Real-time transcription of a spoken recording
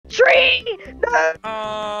Tree! No!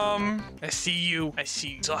 I see you. I see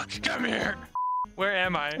you. Duck, come here. Where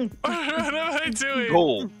am I? What am I doing?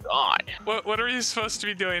 Oh God. What are you supposed to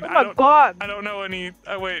be doing? Oh my god! I don't know any.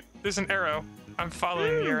 Oh wait, there's an arrow. I'm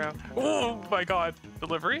following the arrow. Oh my god.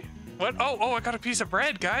 Delivery? What? Oh, I got a piece of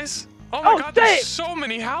bread, guys. Oh my god, there's so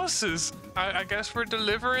many houses. I guess we're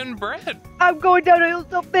delivering bread. I'm going down a hill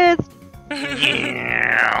so fast.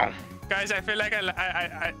 Guys, I feel like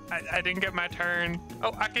I didn't get my turn.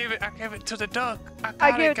 Oh, I gave it to the duck.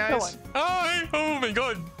 I gave it guys. to one. Oh my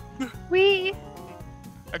god. Wee!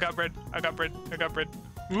 I got bread.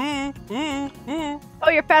 Ooh. Oh,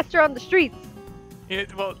 you're faster on the streets. Yeah,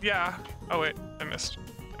 well, yeah. Oh wait, I missed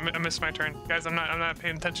my turn. Guys, I'm not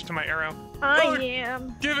paying attention to my arrow. I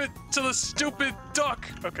am. Give it to the stupid duck.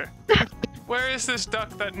 Okay. Where is this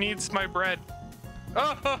duck that needs my bread?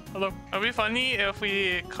 Oh, hello. It would be funny if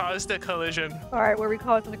we caused a collision. Alright, where are we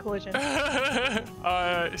causing a collision?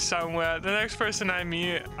 Somewhere. The next person I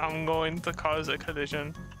meet, I'm going to cause a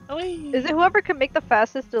collision. Is it whoever can make the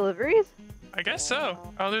fastest deliveries? I guess so.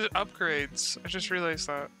 Oh, there's upgrades. I just realized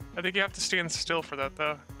that. I think you have to stand still for that,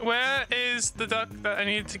 though. Where is the duck that I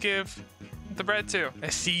need to give the bread to? I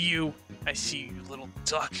see you. I see you, little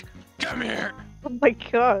duck. Come here. Oh my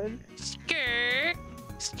god. Skirt.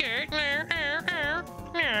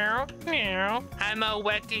 Meow. I'm a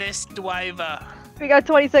weckless driver. We got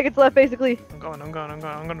 20 seconds left, basically. I'm going. I'm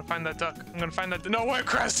gonna find that duck. No, I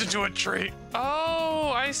crashed into a tree.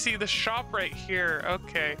 Oh, I see the shop right here.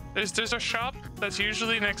 Okay. There's a shop that's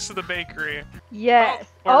usually next to the bakery. Yes.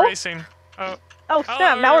 Oh, we're racing. Oh,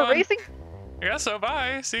 snap. Now we're racing? I guess so.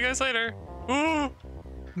 Bye. See you guys later. Ooh.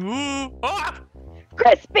 Ah!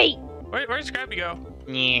 Crispy! Where'd Scrappy go?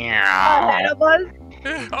 Ahead of us.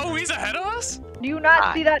 Oh, he's ahead of us? Do you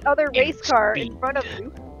not see that other race car in front of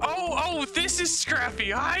you? Oh, this is Scrappy.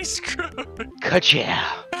 Hi, Scrappy.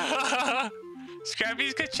 Ka-chow.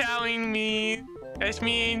 Scrappy's ka-chowing me. That's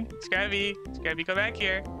mean. Scrappy, go back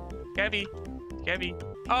here. Scrappy.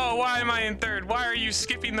 Oh, why am I in third? Why are you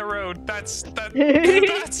skipping the road? That's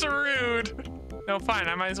rude. No, fine.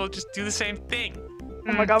 I might as well just do the same thing.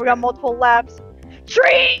 Oh my god, we got multiple laps.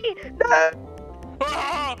 Tree! No!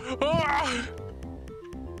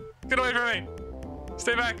 Get away from me.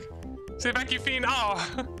 Stay back, you fiend. Oh,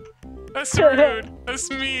 that's rude. That's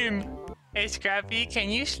mean. Hey, Scrappy, can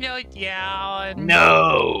you slow down?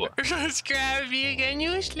 No. Scrappy, can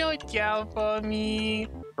you slow down for me?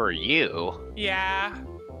 For you? Yeah.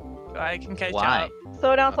 So I can catch Why? up.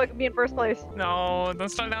 Slow down so I can be in first place. No, don't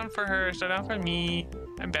slow down for her. Slow down for me.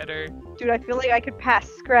 I'm better. Dude, I feel like I could pass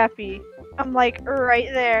Scrappy. I'm like right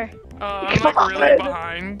there. I'm like really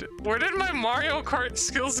behind. Where did my Mario Kart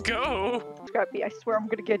skills go? Scrappy, I swear I'm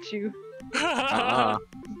gonna get you. Uh-uh.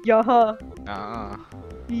 Yaha. Uh-uh.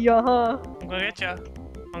 Yaha. I'm gonna get ya.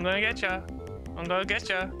 I'm gonna get ya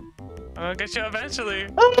eventually.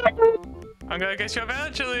 I'm gonna get you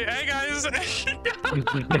eventually. Hey guys.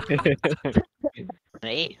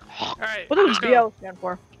 Hey. Alright. What does BL stand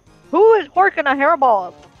for? Who is horking a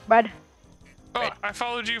hairball? Bud. Oh, I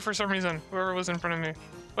followed you for some reason. Whoever was in front of me.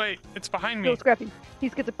 Wait, it's behind me. No, Scrappy.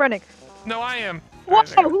 He's schizophrenic. No, I am. What?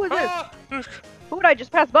 Who is this? Who did I just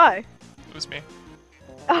pass by? It was me.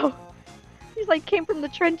 Oh. He's like came from the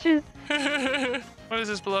trenches. What is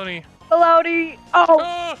this baloney? Baloney.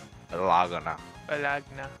 Oh. Lagana.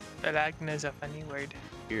 Balagna is a funny word.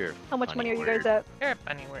 Here. How much money are you guys at? You're a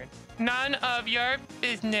funny word. None of your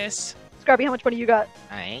business. Scrappy, how much money you got?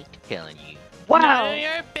 I ain't telling you. Wow. None of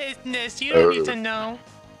your business. You don't need to know.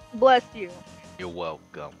 Bless you. You're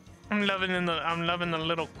welcome. I'm loving the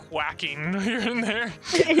little quacking here and there.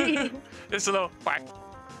 Just a little quack.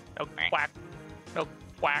 No quack. No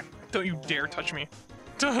quack. Don't you dare touch me.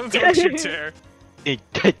 Don't you dare. It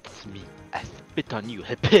touched me. I spit on you.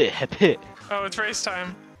 Hip. Oh, it's race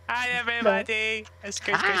time. Hi everybody.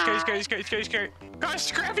 Skirt. Gosh,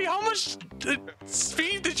 Scrappy, how much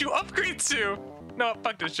speed did you upgrade to? No,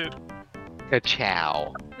 fuck this shit.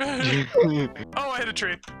 Ka-chow. Oh, I hit a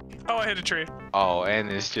tree. Oh,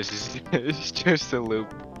 and it's just a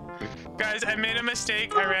loop. Guys, I made a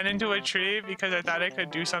mistake. I ran into a tree because I thought I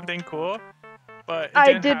could do something cool, but it I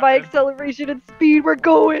didn't did my happen. acceleration and speed. We're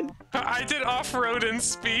going. I did off-road and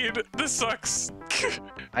speed. This sucks.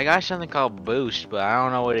 I got something called boost, but I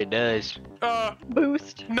don't know what it does.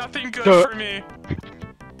 Boost. Nothing good for me.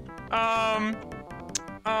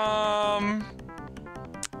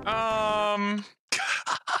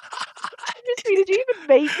 Crispy, did you even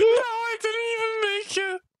make it? No,